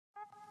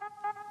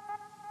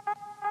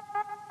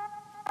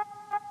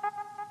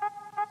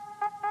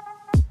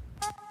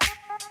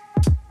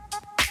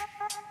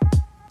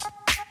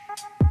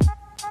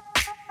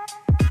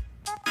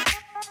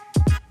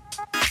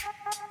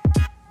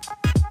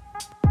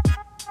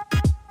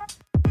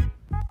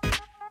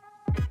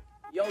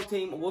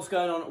team, what's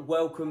going on?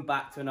 Welcome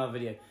back to another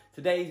video.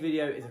 Today's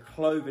video is a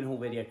clothing haul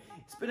video.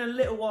 It's been a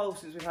little while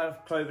since we've had a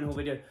clothing haul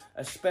video,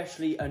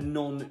 especially a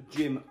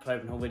non-gym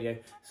clothing haul video.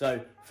 So,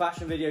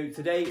 fashion video.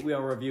 Today we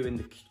are reviewing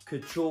the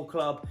Couture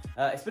Club.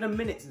 It's been a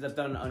minute since I've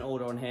done an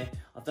order on here.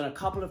 I've done a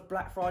couple of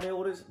Black Friday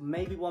orders,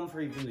 maybe one for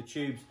even the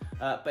tubes,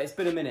 but it's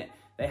been a minute.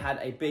 They had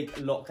a big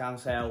lockdown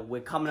sale. We're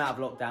coming out of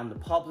lockdown. The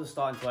pubs are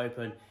starting to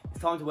open.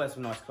 It's time to wear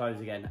some nice clothes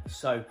again.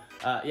 So,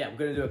 yeah, we're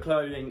going to do a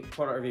clothing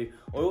product review.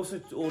 I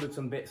also ordered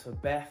some bits for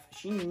Beth.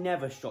 She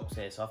never shops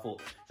here, so I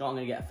thought, you know, I'm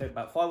going to get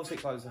about 5 or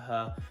 6 items for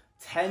her,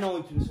 10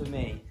 items for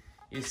me.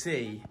 You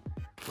see,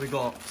 we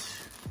got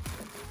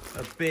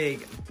a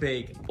big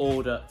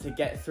order to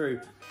get through.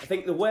 I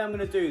think the way I'm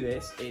going to do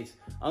this is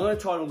I'm going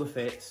to try on all the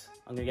fits.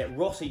 I'm going to get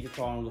Rossi to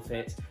try on all the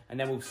fits, and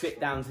then we'll sit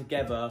down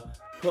together,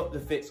 put the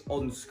fits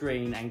on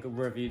screen and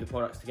review the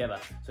products together.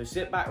 So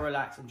sit back,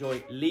 relax,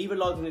 enjoy, leave a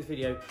like on this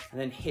video, and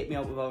then hit me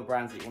up with other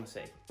brands that you want to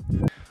see.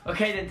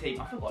 Okay then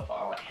team, I feel quite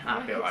far away.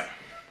 That'll be alright.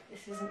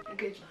 This isn't a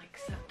good like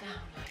sat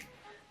down.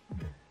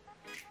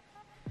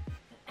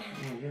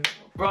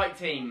 Right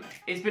team,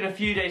 it's been a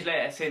few days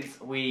later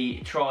since we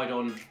tried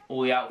on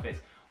all the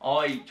outfits.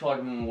 I tried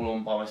them all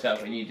on by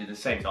myself and you did the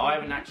same. So I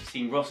haven't actually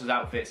seen Ross's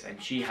outfits and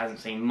she hasn't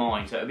seen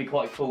mine. So it'd be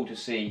quite cool to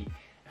see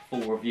a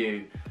full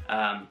review.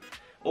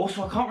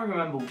 Also, I can't really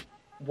remember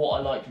what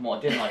I liked and what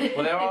I didn't like.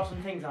 Well, there are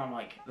some things I'm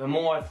like, the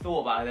more I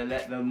thought about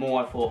it, the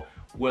more I thought,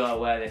 will I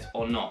wear this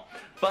or not?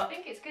 But I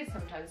think it's good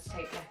sometimes to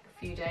take like a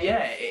few days.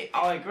 Yeah,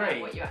 I agree.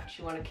 What you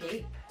actually want to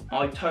keep.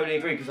 I totally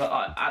agree, because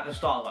at the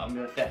start I'm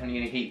definitely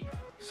going to keep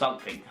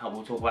something,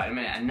 we'll talk about it in a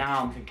minute, and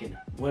now I'm thinking,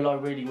 will I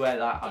really wear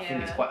that? I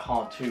think it's quite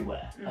hard to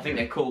wear. I think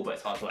they're cool, but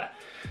it's hard to wear.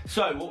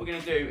 So what we're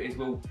going to do is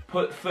we'll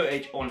put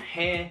footage on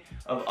here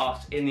of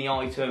us in the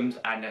items,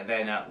 and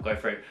then we'll go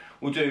through.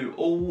 We'll do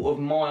all of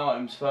my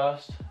items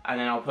first, and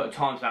then I'll put a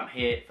timestamp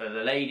here for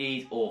the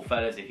ladies, or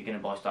fellas if you're going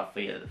to buy stuff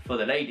for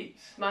the ladies.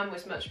 Mine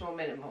was much more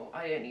minimal.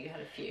 I only had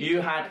a few.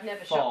 You had I've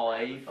never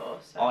 5, before,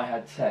 so. I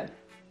had 10.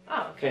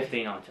 Oh, okay.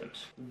 15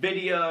 items.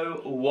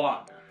 Video 1.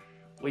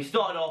 We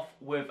started off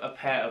with a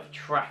pair of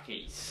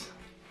trackies.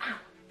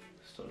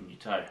 Stood on your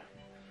toe.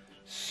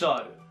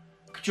 So,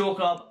 Couture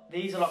Club,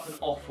 these are like an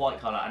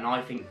off-white colour, and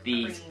I think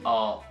these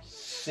are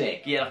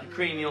sick. Yeah, like a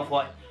creamy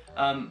off-white.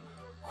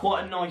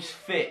 Quite a nice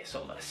fit,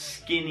 sort of a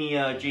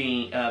skinnier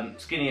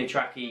skinnier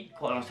trackie,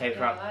 quite a nice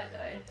taper up. I like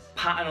those.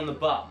 Pattern on the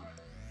bum,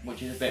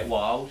 which is a bit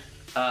wild.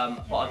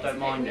 But I don't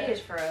mind it.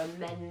 It's weird for a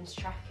men's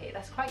trackie.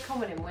 That's quite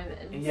common in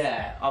women's.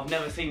 Yeah, I've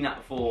never seen that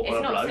before on a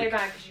bloke. It's not so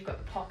bad because you've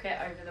got the pocket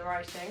over the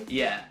writing.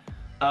 Yeah.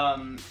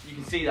 You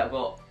can see that I've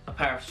got a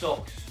pair of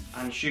socks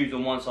and shoes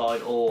on one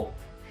side, or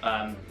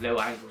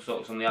little ankle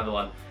socks on the other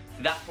one.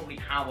 So that's probably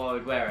how I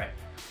would wear it.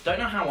 Don't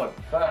know how I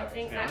prefer it. I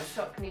think that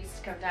sock needs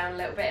to come down a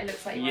little bit. It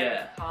looks like you're wearing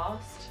a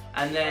cast.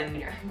 And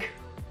then,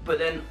 but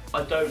then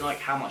I don't like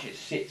how much it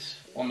sits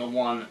on the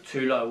one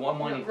too low. What I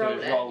might need to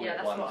do is roll it. Yeah,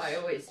 that's what I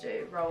always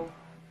do. Roll.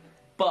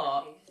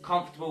 But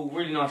comfortable,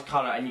 really nice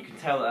colour, and you can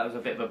tell that was a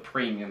bit of a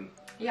premium.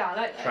 Yeah, I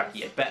like those.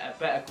 Trackie,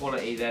 better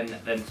quality than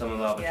some of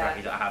the other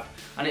trackies that I have.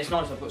 And it's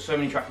nice, I've got so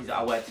many trackies that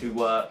I wear to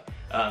work,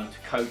 to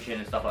coaching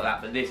and stuff like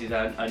that, but this is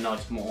a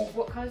nice more...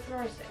 What colour's the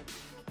writing?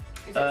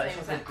 It's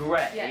like a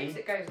grey. Yeah, because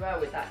it goes well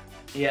with that.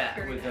 Yeah,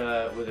 with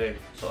a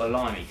sort of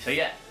limey. So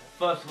yeah,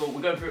 first of all,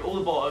 we're going through all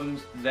the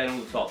bottoms, then all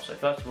the tops. So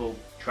first of all,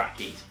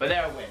 trackies. But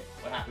they're a win.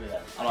 We're happy with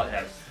them. I like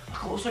them.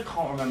 I also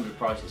can't remember the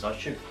prices. I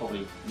should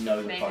probably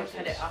know the prices.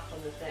 Maybe put it up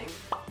on the thing.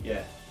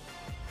 Yeah.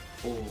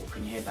 Oh,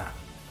 can you hear that?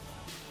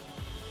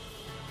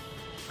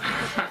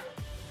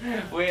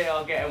 We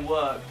are getting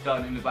work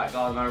done in the back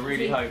garden. I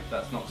really hope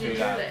that's not too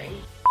loud.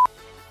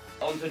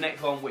 On to the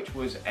next one, which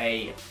was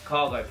a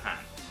cargo pant.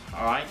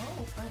 Alright?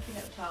 Oh, funky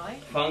little tie.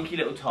 Funky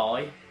little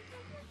tie.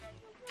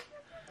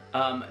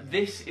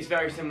 This is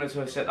very similar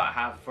to a set that I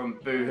have from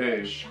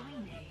Boohoo.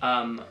 Shiny.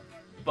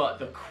 But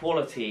the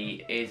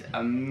quality is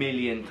a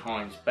million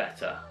times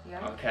better.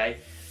 Yeah.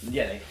 Okay?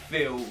 Yeah, they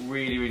feel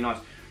really nice.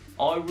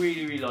 I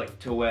really like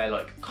to wear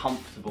like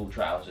comfortable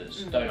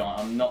trousers, don't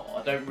I?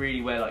 I don't really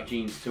wear like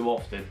jeans too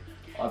often.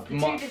 I'd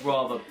much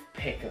rather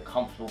pick a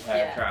comfortable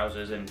pair of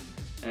trousers and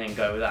then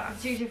go with that.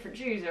 The 2 different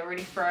shoes are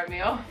really throwing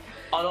me off.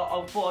 I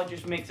thought I'd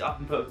just mix it up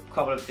and put a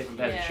couple of different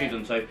pairs of shoes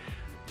on. So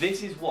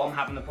this is what I'm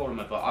having the problem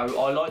with. I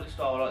like the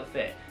style, I like the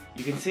fit.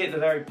 You can see at the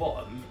very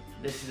bottom,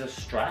 this is a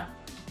strap.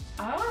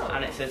 Oh.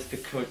 And it says the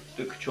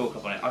Couture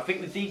Club on it. I think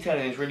the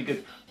detailing is really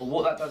good, but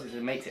what that does is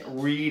it makes it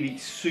really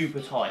super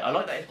tight. I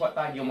like that it's quite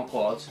baggy on my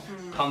quads,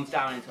 comes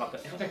down into like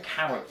it's like a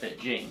carrot fit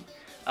jean.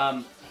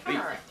 Carrot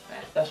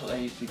fit? That's what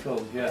they used to be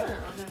called, yeah.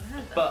 Oh, I've never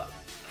heard that. But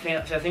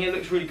I think it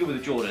looks really good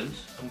with the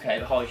Jordans, okay,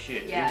 the high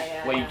shoes,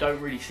 where you don't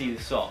really see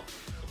the sock.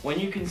 When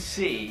you can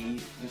see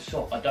the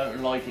sock, I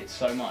don't like it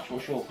so much.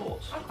 What's your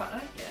thoughts? I quite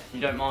like it. You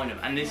don't mind them,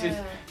 and this was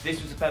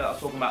the pair that I was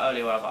talking about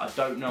earlier, where I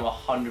don't know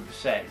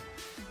 100%.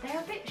 They're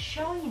a bit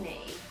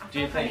shiny. Do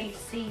you think? I need to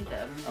see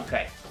them.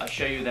 Okay, I'll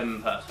show you them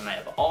in person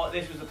later. But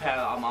this was the pair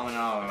that I'm an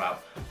hour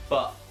about.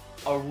 But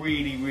I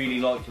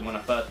really liked them when I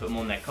first put them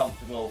on. They're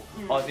comfortable.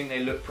 I think they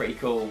look pretty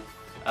cool.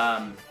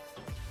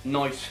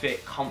 nice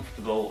fit,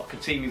 comfortable. I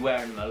could see me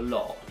wearing them a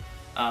lot.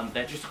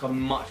 They're just like a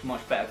much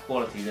better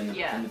quality than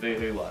the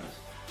Boohoo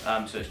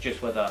ones. So it's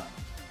just whether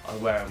I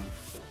wear them.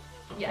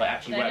 Yeah, like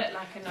actually they wear look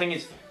like a nice thing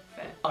is,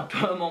 fit. I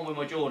put them on with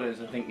my Jordans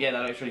and think, yeah,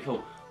 that looks really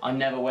cool. I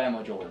never wear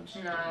my Jordans.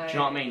 No. Do you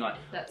know what I mean? Like,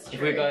 that's if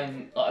true. we're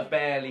going, like, I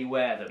barely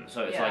wear them,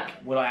 so it's Yeah. like,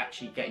 will I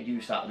actually get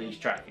use out of these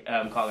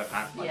cargo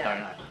pants? I don't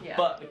know. Yeah.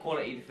 But the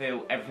quality, the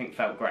feel, everything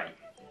felt great.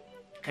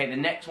 Okay, the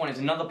next one is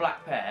another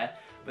black pair,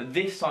 but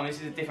this time this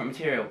is a different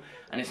material,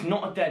 and it's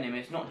not a denim,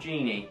 it's not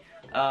jeany,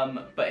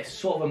 but it's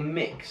sort of a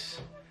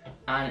mix,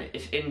 and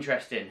it's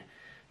interesting.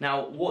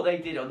 Now, what they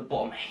did at the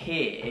bottom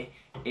here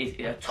is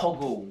a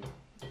toggle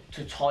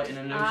to tighten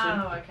and loosen.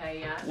 Oh, okay,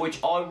 yeah.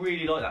 Which I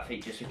really like that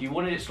feature. So if you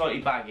wanted it slightly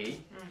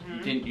baggy,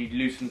 you'd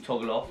loosen the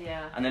toggle off.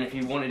 Yeah. And then if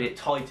you wanted it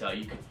tighter,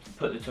 you could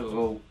put the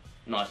toggle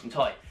nice and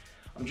tight.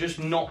 I'm just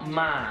not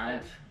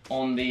mad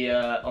on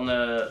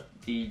the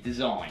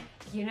design.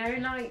 You know,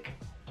 like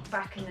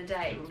back in the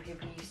day when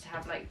people used to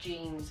have like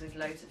jeans with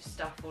loads of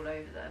stuff all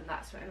over them,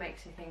 that's what it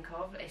makes me think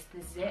of. It's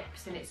the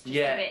zips, and it's just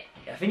a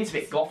bit. I think it's a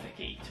bit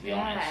gothic-y, to be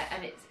honest. Yeah,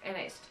 and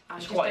it's. I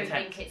It's just quite don't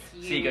intense. think it's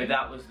you. So you go,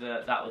 that was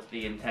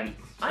the intent.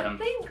 I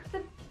think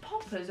the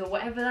poppers or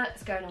whatever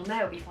that's going on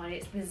there will be fine.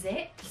 It's the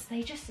zips.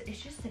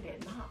 It's just a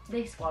bit much.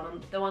 This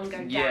one, the one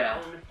going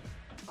down.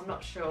 I'm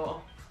not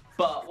sure.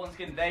 But once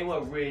again, they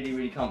were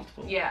really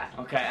comfortable. Yeah.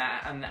 Okay,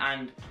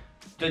 and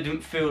they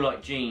didn't feel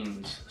like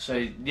jeans.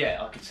 So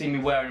yeah, I could see me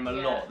wearing them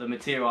a lot. The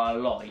material I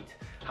liked.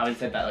 Having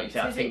said that, like you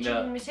said, So I think is it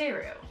jean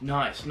material?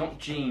 No, it's not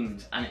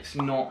jeans, and it's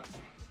not.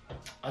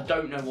 I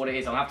don't know what it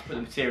is. I'll have to put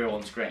the material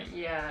on screen.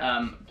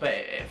 Yeah.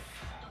 But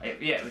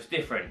it was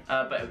different.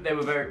 But they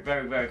were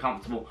very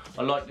comfortable.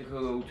 I liked the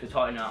toggle to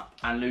tighten up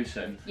and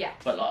loosen. Yeah.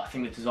 But like, I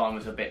think the design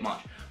was a bit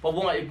much. But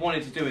what I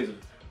wanted to do is,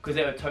 because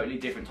they were totally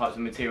different types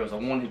of materials, I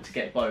wanted to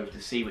get both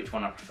to see which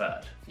one I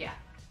preferred. Yeah.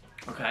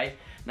 Okay.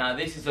 Now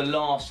this is the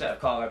last set of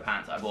cargo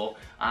pants I bought,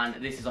 and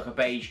this is like a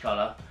beige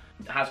colour.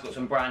 It has got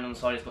some brand on the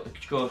side. It's got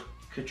the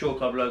Couture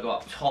Club logo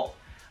up top,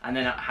 and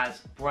then it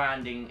has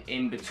branding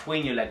in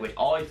between your leg, which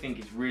I think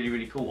is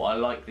really cool. I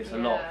like this a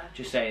lot.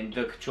 Just saying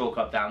the Couture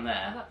Club down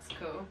there. Oh, that's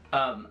cool.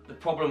 The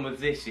problem with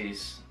this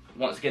is,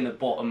 once again, the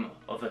bottom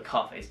of the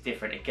cuff is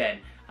different again,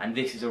 and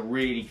this is a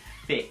really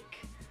thick,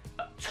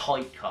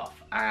 tight cuff,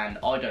 and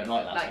I don't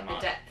like that so much. Like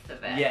the depth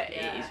of it. Yeah,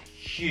 it is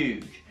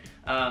huge.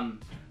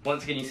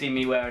 Once again, you see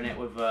me wearing it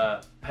with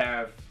a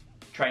pair of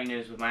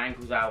trainers with my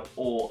ankles out,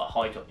 or a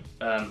high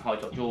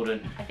top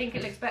Jordan. I think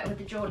it looks better with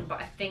the Jordan, but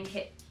I think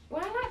it.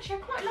 Well, actually, I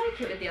quite like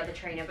it with the other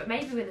trainer, but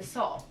maybe with a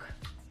sock.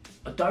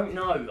 I don't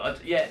know.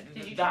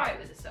 Did you try it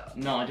with a sock?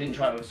 No, I didn't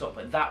try it with a sock,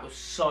 but that was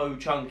so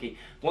chunky.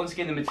 Once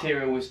again, the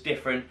material was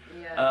different.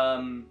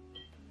 Yeah.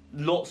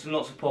 Lots and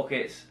lots of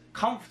pockets.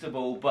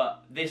 Comfortable,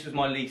 but this was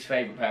my least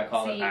favourite pair of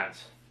cargo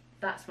pants.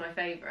 That's my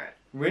favourite.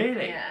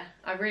 Really? Yeah,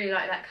 I really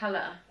like that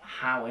colour.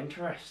 How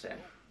interesting.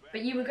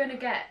 But you were going to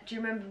get, do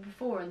you remember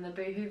before in the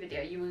Boohoo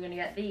video, you were going to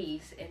get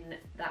these in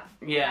that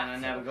Yeah, and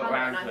I never got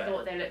around to it. And I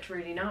thought they looked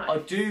really nice. I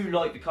do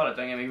like the colour,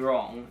 don't get me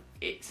wrong.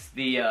 It's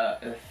the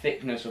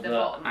thickness of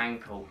the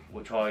ankle,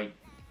 which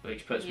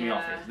puts me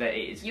off. It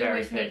is you very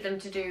always thick. need them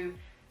to do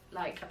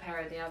like a pair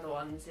of the other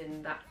ones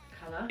in that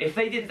colour. If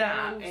they did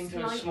that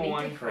into a small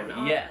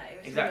ankle, yeah,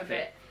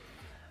 exactly.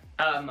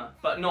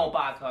 But not a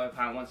bad cargo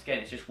pant. Once again,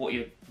 it's just what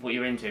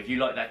you're into. If you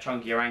like that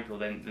chunkier ankle,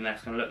 then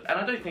that's gonna look. And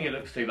I don't think it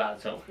looks too bad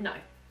at all. No.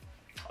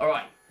 All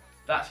right,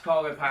 that's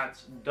cargo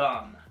pants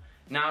done.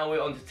 Now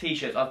we're on to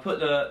t-shirts. I've put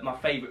my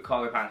favourite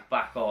cargo pants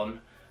back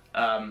on.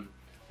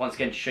 Once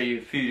again, to show you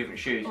a few different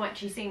shoes. I'm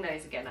actually seeing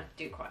those again. I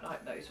do quite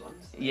like those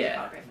ones.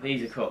 Yeah,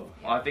 these are cool.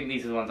 Yeah. I think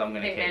these are the ones I'm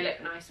going to keep. I think they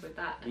look nice with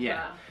that as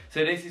well.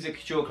 So this is a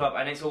Couture Club,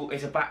 and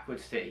it's a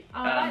backwards tee.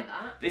 Oh, I like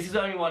that. This is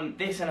the only one.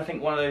 This, and I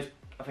think one of those.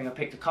 I think I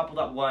picked a couple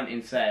that weren't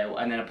in sale,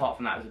 and then apart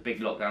from that, it was a big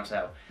lockdown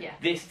sale. Yeah.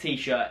 This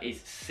t-shirt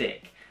is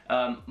sick.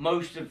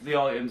 Most of the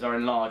items are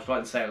enlarged,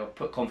 like the sale. I'll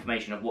put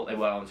confirmation of what they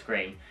were on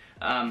screen.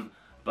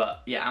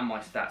 But yeah, and my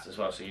stats as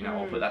well, so you know,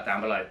 I'll put that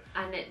down below.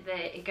 And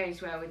it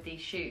goes well with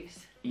these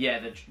shoes.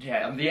 Yeah,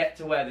 I'm yet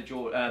to wear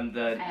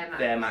the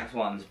Air Max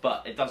ones,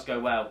 but it does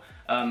go well.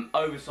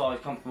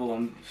 Oversized, comfortable.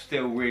 I'm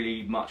still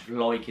really much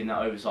liking that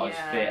oversized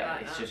fit.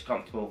 Like it's that. just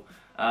comfortable.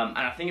 And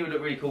I think it would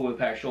look really cool with a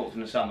pair of shorts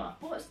in the summer.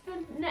 What's the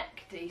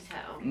neck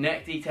detail?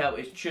 Neck detail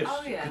is just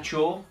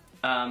Couture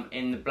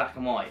in the black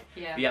and white.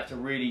 Yeah. But you have to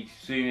really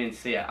zoom in to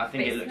see it. I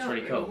think it looks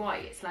really cool. It's not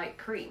white, it's like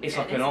cream. It's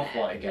like an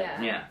off-white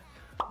again, yeah.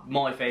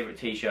 My favourite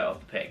t-shirt of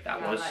the pick, that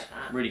was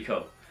really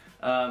cool.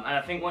 And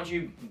I think once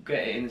you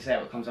get it in the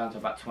sale, it comes down to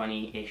about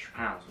 £20-ish,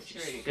 which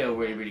is still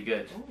really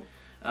good.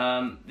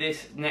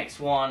 This next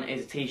one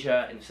is a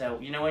t-shirt in the sale.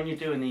 You know, when you're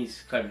doing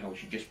these clothing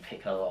hauls, you just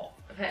pick a lot.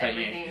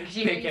 Everything, because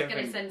you know you're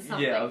going to send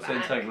something back. Yeah, I'll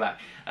send something back.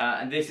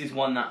 And this is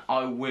one that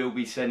I will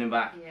be sending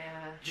back. Yeah.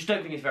 Just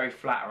don't think it's very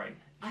flattering.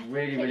 It's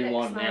really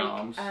wide in the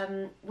arms.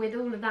 With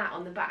all of that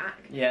on the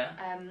back.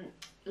 Yeah.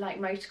 like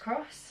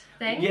motocross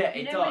thing. Yeah,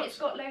 you it know when does. it's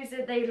got loads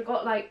of, they've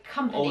got like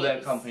companies. All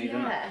their companies,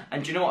 yeah.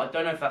 and do you know what? I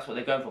don't know if that's what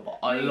they're going for, but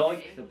I Really?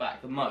 like the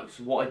back the most.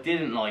 What I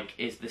didn't like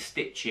is the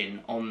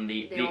stitching on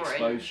the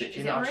exposed orange.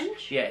 stitching. Is it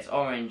orange? Yeah, it's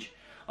orange.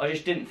 I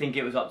just didn't think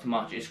it was up to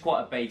much. It's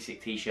quite a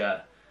basic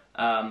t-shirt,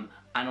 and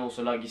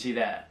also like you see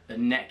there, the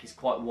neck is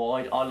quite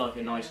wide. I like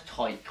a nice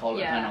tight collar,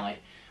 don't I?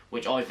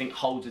 Which I think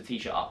holds the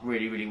t-shirt up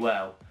really, really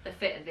well. The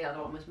fit of the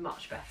other one was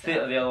much better.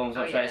 Fit of the other one was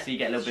much better, so you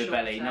get a little bit of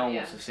belly. No one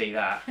wants to see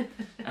that.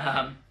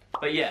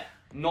 But yeah,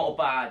 not a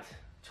bad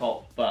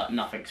top, but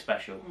nothing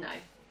special. No.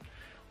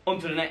 On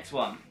to the next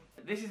one.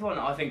 This is one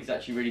that I think is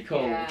actually really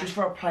cool. Yeah. Just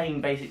for a plain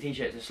basic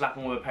t-shirt to slap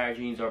on with a pair of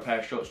jeans or a pair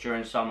of shorts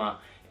during summer.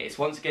 It's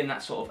once again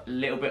that sort of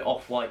little bit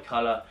off-white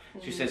colour.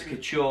 It just says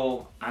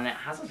Couture, and it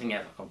has, I think,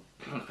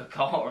 like a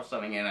car or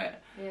something in it.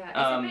 Yeah,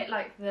 it's a bit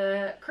like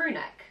the crew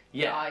neck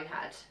that I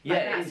had. Yeah,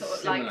 like it that is sort of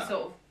similar. like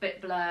sort of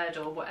bit blurred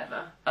or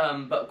whatever.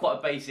 But quite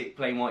a basic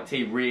plain white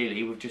tee,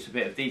 really, with just a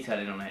bit of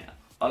detailing on it.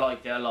 I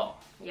liked it a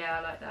lot. Yeah,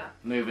 I like that.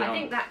 Moving on. I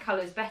think that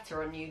colour's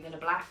better on you than a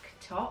black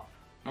top.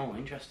 Oh,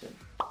 interesting.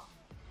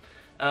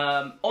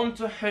 On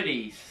to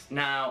hoodies.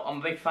 Now, I'm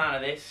a big fan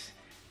of this.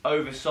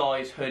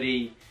 Oversized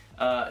hoodie,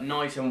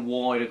 nice and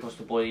wide across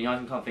the body, nice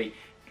and comfy.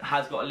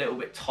 Has got a little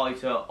bit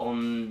tighter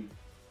on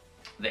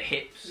the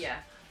hips. Yeah.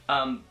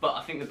 But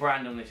I think the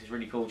brand on this is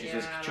really cool. Just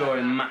says Couture like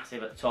and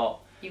massive at the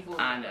top You've worn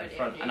and it at already, the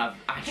front. haven't And I've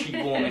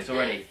actually worn this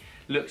already.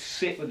 Looks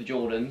sick with the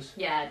Jordans.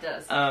 Yeah, it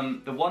does.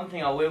 The one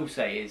thing I will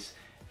say is,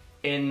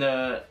 in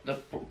the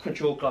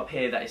Couture Club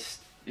here, that is,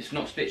 it's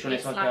not stitched on.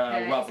 It's like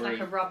a rubbery. It's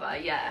like a rubber,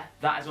 yeah.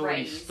 That has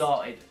already raised.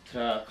 started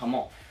to come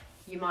off.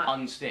 You might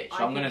unstitched.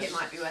 I think it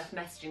might be worth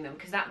messaging them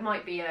because that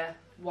might be a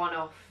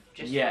one-off.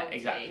 Just faulty,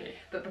 exactly.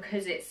 But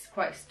because it's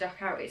quite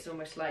stuck out, it's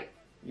almost like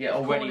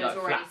already like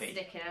already flappy.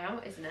 sticking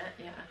out, isn't it?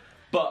 Yeah.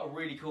 But a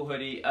really cool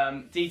hoodie.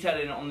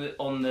 Detailing on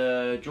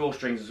the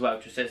drawstrings as well.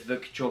 Just says the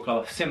Couture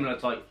Club, similar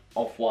to like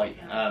off-white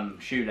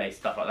shoelace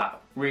stuff like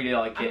that. Really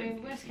like it. I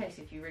mean, worst case,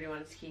 if you really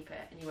wanted to keep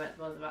it and you weren't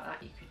bothered about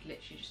that, you could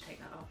literally just take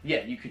that off.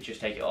 Yeah, you could just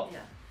take it off. Yeah.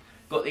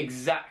 Got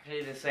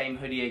exactly the same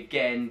hoodie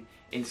again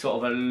in sort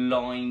of a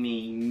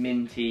limey,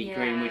 minty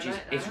green, which is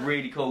it's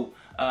really cool.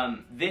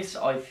 This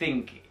I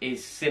think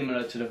is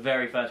similar to the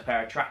very first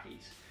pair of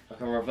trackies,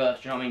 like a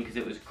reverse. Do you know what I mean? Because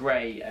it was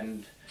grey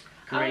and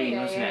green,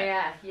 wasn't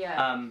it?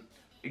 Yeah.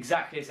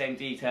 Exactly the same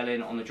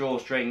detailing on the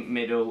drawstring,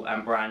 middle,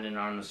 and branding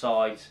on the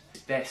sides.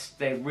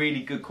 They're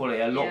really good quality,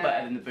 a lot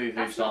better than the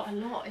Boohoo stuff. Not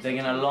a lot, they're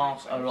going to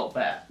last a lot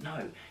better.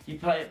 No, you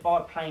buy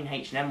a plain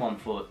H&M one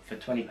for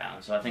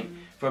 £20, so I think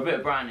for a bit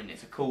of branding,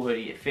 it's a cool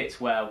hoodie, it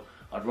fits well.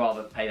 I'd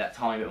rather pay that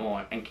tiny bit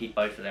more and keep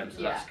both of them,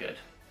 so that's good.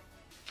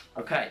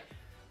 Okay,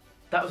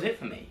 that was it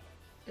for me.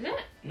 Is it?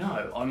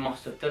 No, I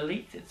must have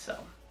deleted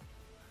some.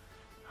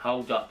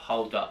 Hold up,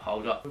 hold up,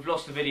 hold up. We've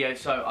lost the video,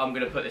 so I'm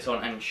going to put this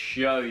on and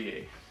show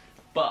you.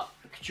 But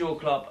Couture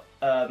Club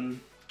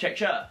check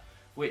shirt,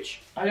 which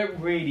I don't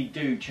really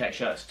do check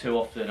shirts too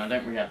often. I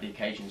don't really have the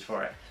occasions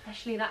for it.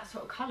 Especially that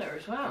sort of colour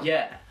as well.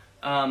 Yeah,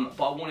 but I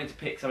wanted to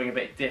pick something a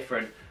bit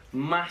different.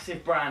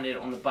 Massive branding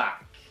on the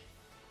back,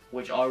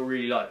 which I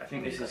really like. I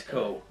think this is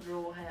cool.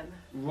 Raw hem.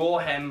 Raw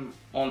hem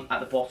at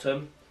the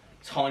bottom,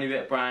 tiny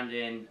bit of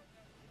branding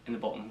in the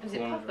bottom. Is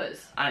it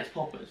poppers? And it's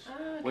poppers,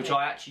 okay. which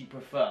I actually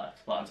prefer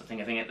to buttons. I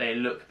think they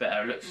look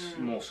better. It looks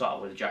more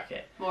subtle with the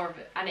jacket. More of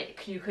it, and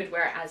you could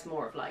wear it as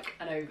more of like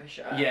an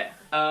overshirt. Yeah.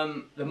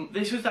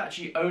 This was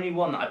actually only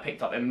one that I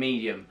picked up in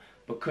medium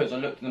because I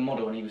looked at the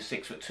model and he was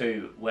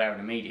 6'2" wearing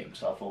a medium.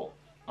 So I thought,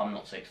 I'm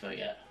not 6 foot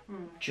yet.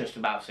 Just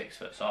about 6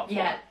 foot. So I thought,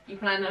 yeah, you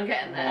plan on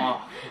getting there?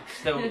 Oh,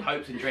 still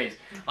hopes and dreams.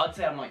 I'd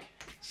say I'm like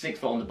 6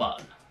 foot on the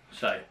button.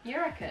 So. You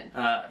reckon?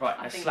 Right,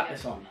 let's slap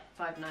this on.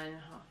 5'9.5".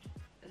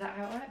 Is that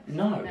how it works?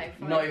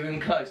 No, not even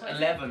close.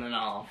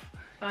 11.5.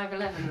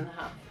 5'11.5".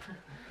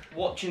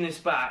 Watching this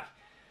back,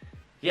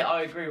 yeah,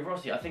 I agree with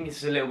Rossi. I think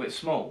it's a little bit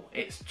small.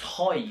 It's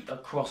tight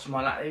across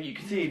my lap. You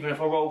can see even if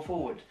I roll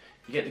forward,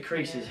 you get the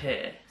creases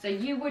here. So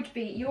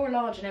you're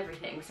large and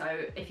everything. So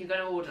if you're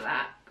going to order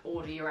that,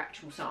 order your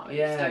actual size.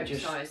 Yeah,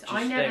 just just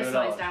I never size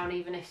large. down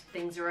even if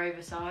things are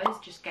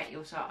oversized. Just get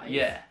your size.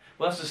 Yeah,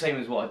 well that's the same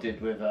as what I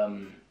did with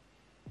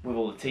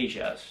all the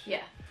t-shirts.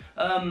 Yeah.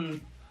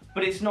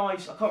 But it's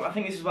nice. I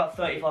think this is about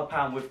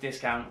 £35 with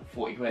discount,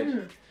 40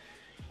 quid.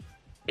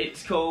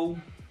 It's cool.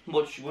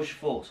 What's your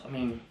thoughts? I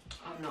mean,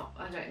 I'm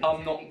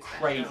not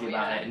crazy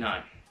about it.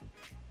 No.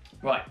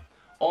 Right.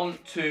 On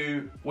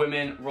to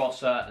women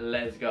Rossa.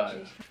 Let's go.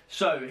 Jeez.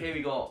 So here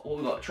we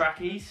got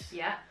trackies.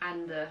 Yeah,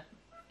 and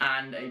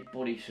a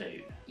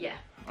bodysuit. Yeah.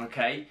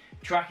 Okay.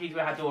 Trackies we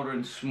had to order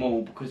in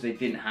small because they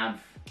didn't have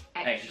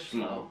extra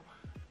small.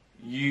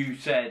 You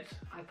said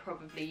I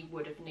probably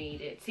would have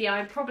needed. See,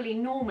 I'm probably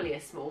normally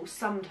a small,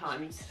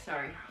 sometimes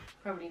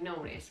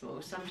normally a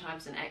small,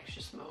 sometimes an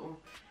extra small,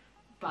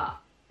 but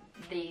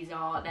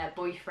they're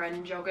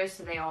boyfriend joggers,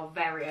 so they are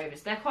very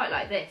overs. They're quite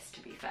like this,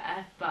 to be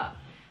fair, but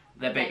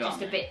they're big,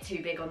 just a bit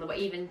too big on the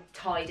waist. Even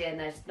tied in,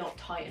 they're not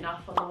tight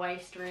enough on the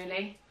waist,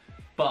 really.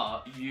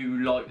 but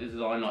you like the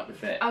design, like the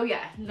fit. Oh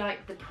yeah,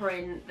 like the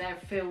print, they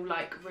feel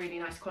like really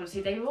nice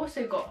quality. They've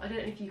also got, I don't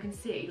know if you can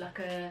see, like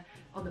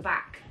on the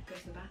back, goes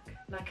to the back,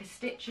 like a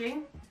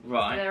stitching.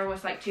 Right. So they're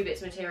almost like 2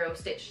 bits of material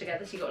stitched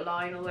together, so you've got a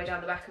line all the way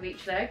down the back of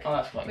each leg. Oh,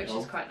 that's quite cool.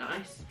 Which is quite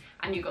nice.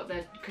 And you've got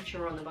the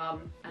couture on the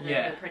bum, and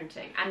then the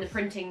printing. And the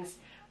printing's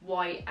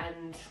white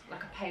and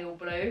like a pale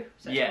blue,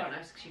 so it's quite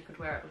nice because you could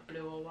wear it with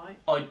blue or white.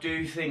 I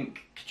do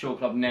think Couture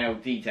Club nail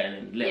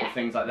detailing, little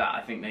things like that.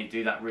 I think they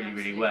do that really,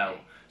 really well.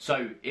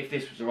 So if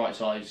this was the right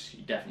size,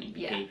 you'd definitely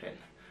be keeping.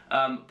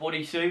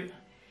 Bodysuit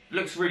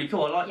looks really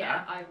cool. I like that.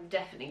 Yeah, I'm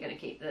definitely going to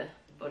keep the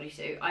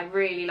bodysuit. I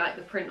really like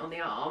the print on the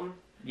arm.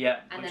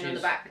 Yeah. And then on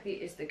the back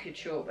is the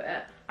couture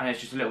bit. And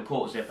it's just a little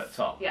quarter zip at the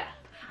top. Yeah.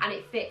 And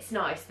it fits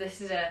nice. This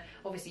is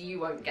obviously you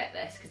won't get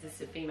this because this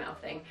is a female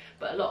thing,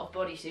 but a lot of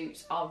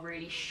bodysuits are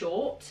really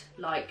short,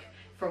 like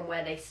from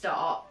where they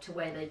start to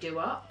where they do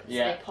up. So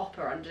they pop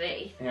her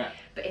underneath. Yeah.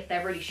 But if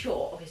they're really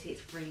short, obviously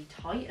it's really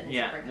tight and it's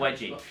not very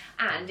comfortable. Wedgy.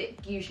 And it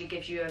usually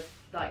gives you a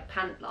like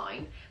pant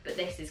line, but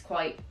this is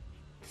quite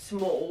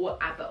small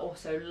but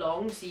also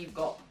long, so you've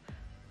got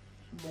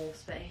more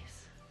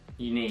space.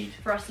 You need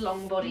for us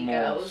long body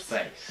girls. More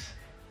space.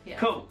 Yeah.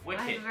 Cool,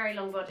 wicked. I have a very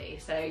long body,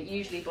 so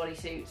usually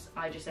bodysuits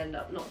I just end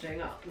up not doing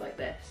up like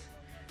this.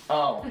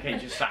 Oh, okay,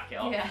 just sack it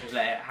off, just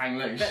let it hang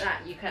loose. But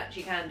that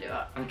you can do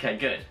up. Okay,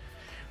 good.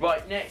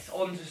 Right, next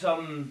on to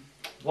some,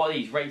 what are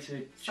these,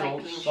 rated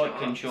shorts?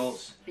 Cycling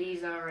shorts.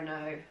 These are a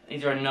no.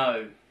 These are a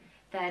no.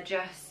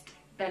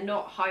 They're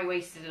not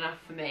high-waisted enough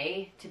for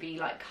me to be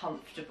like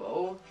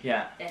comfortable.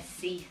 Yeah. They're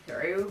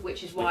see-through,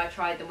 which is why I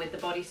tried them with the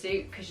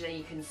bodysuit, because then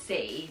you can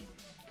see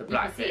the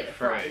black bit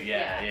through.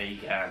 Yeah, you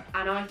can.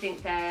 And I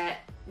think they're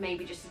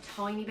maybe just a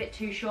tiny bit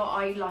too short.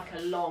 I like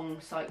a long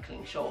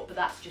cycling short, but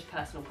that's just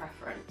personal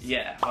preference.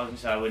 Yeah, I was gonna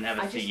say I wouldn't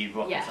ever see you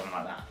rocking something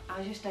like that.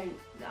 I just think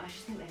they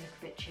look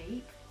a bit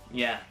cheap.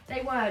 Yeah.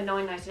 They were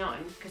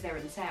 $9.99 because they were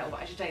in sale, but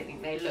I just don't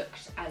think they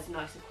looked as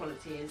nice a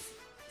quality as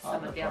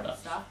some of the other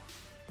stuff.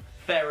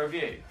 Fair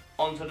review.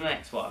 On to the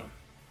next one.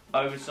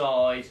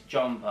 Oversized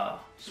jumper.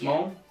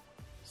 Small?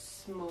 Yeah.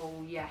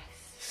 Small, yes.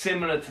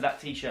 Similar to that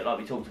t-shirt like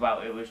we talked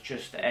about, it was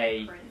just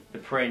the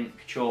print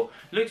couture.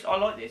 Looks, I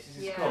like this, this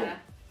is cool.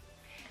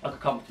 Like a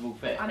comfortable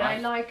fit. And I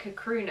like a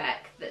crew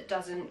neck that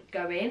doesn't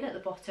go in at the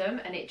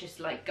bottom and it just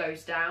like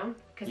goes down,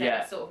 because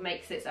then it sort of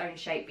makes its own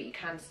shape, but you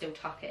can still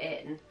tuck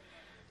it in.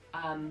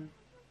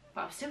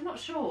 But I'm still not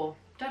sure.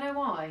 Don't know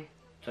why.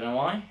 Don't know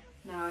why?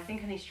 No, I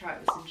think I need to try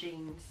it with some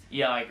jeans.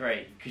 Yeah, I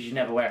agree, because you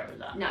never wear it with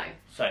that. No.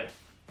 So,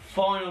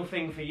 final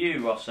thing for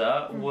you,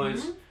 Rossa,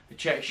 was the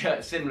check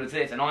shirt similar to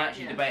this, and I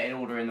actually debated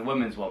ordering the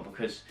women's one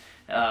because,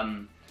 like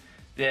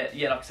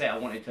I say, I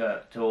wanted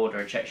to order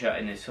a check shirt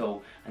in this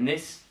haul, and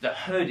the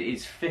hood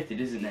is fitted,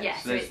 isn't it? Yeah,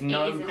 so there's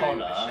no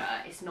collar.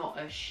 It's not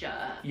a shirt.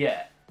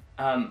 Yeah.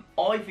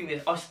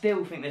 I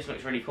still think this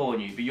looks really cool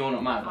on you, but you're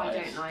not mad about it.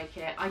 I don't like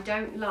it. I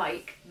don't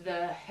like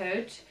the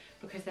hood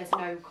because there's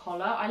no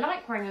collar. I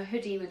like wearing a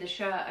hoodie with a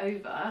shirt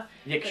over,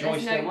 but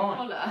there's no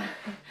collar.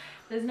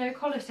 There's no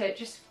collar, so it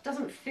just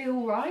doesn't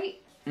feel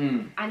right.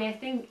 And I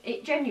think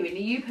it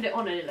genuinely, you put it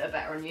on and it looked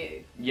better on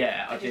you.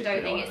 Yeah, I just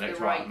don't think it's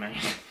the right.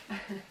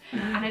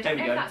 And I don't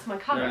know if that's my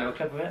colour. A little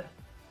clip of it.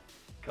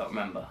 Can't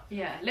remember.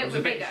 Yeah, a little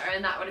bit bigger,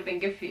 and that would have been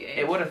good for you.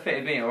 It would have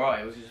fitted me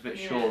alright. It was just a bit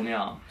short on the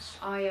arms.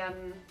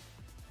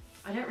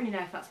 I don't really know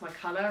if that's my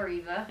colour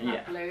either.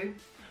 That blue.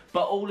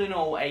 But all in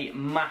all, a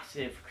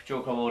massive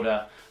Couture Club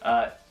order.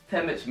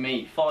 10 bits for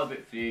me, 5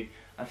 bits for you.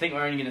 I think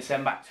we're only going to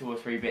send back 2 or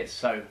 3 bits.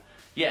 So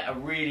yeah, a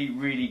really,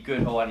 really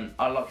good haul. And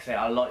like I say,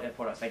 I like their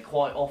products. They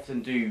quite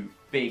often do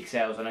big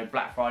sales. I know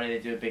Black Friday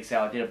they do a big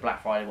sale. I did a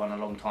Black Friday one a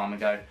long time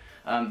ago.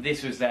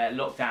 This was their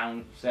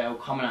lockdown sale,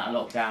 coming out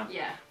of lockdown.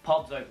 Yeah.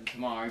 Pubs open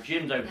tomorrow,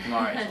 gym's open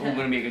tomorrow. It's all going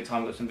to be a good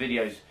time. We've got some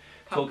videos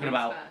talking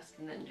about first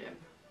and then gym.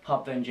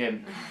 Pub then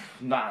gym.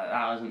 that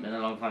hasn't been a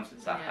long time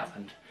since that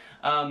happened.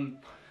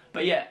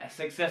 But yeah, a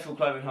successful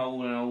clothing haul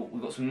all in all.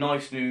 We've got some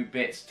nice new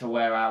bits to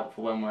wear out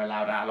for when we're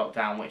allowed out of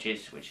lockdown, which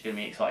is going to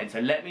be exciting. So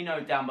let me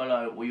know down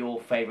below what your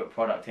favourite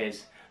product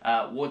is.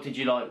 What did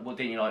you like? What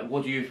didn't you like?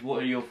 What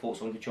are your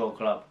thoughts on Couture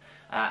Club?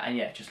 And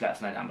yeah, just let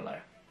us know down below.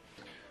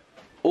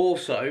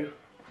 Also,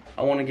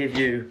 I want to give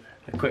you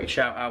a quick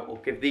shout out, or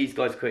give these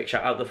guys a quick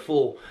shout out. The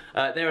Four,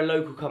 they're a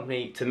local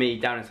company to me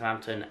down in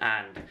Southampton,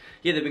 and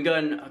yeah, they've been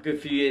going a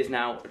good few years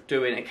now,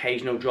 doing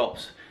occasional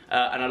drops.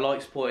 And I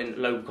like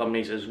supporting local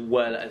companies as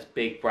well as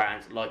big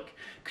brands like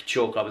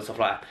Couture Club and stuff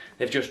like that.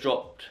 They've just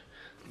dropped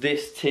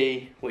this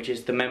tee, which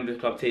is the Members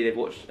Club tee.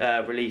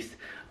 They've released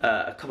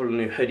a couple of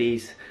new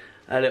hoodies,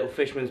 a little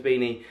fisherman's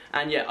beanie,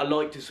 and yeah, I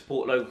like to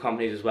support local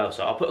companies as well.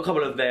 So I'll put a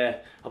couple of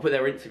I'll put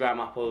their Instagram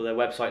up or their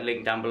website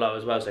link down below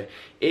as well. So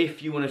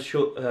if you want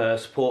to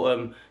support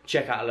them,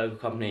 check out a local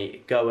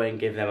company, go and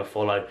give them a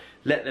follow.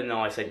 Let them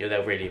know I sent you.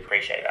 They'll really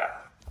appreciate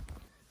that.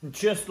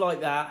 Just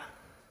like that.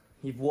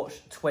 You've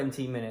watched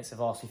 20 minutes of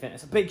RC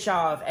Fitness. A big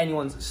shout out if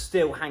anyone's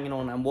still hanging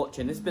on and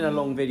watching. This has been a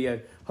long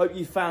video. Hope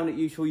you found it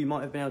useful. You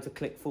might have been able to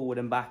click forward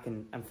and back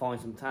and find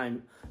some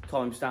time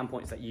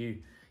standpoints that you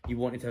you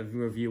wanted to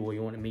review or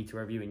you wanted me to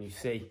review and you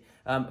see.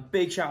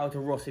 Big shout out to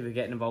Rossi for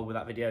getting involved with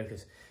that video,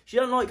 because she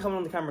doesn't like coming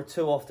on the camera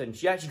too often.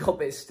 She actually got a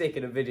bit of stick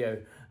in a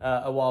video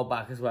a while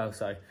back as well.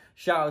 So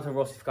shout out to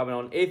Rossi for coming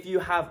on. If you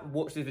have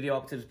watched this video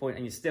up to this point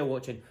and you're still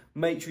watching,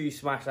 make sure you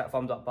smash that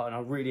thumbs up button. I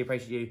really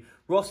appreciate you.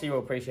 Rossi will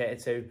appreciate it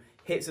too.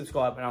 Hit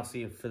subscribe and I'll see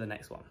you for the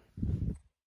next one.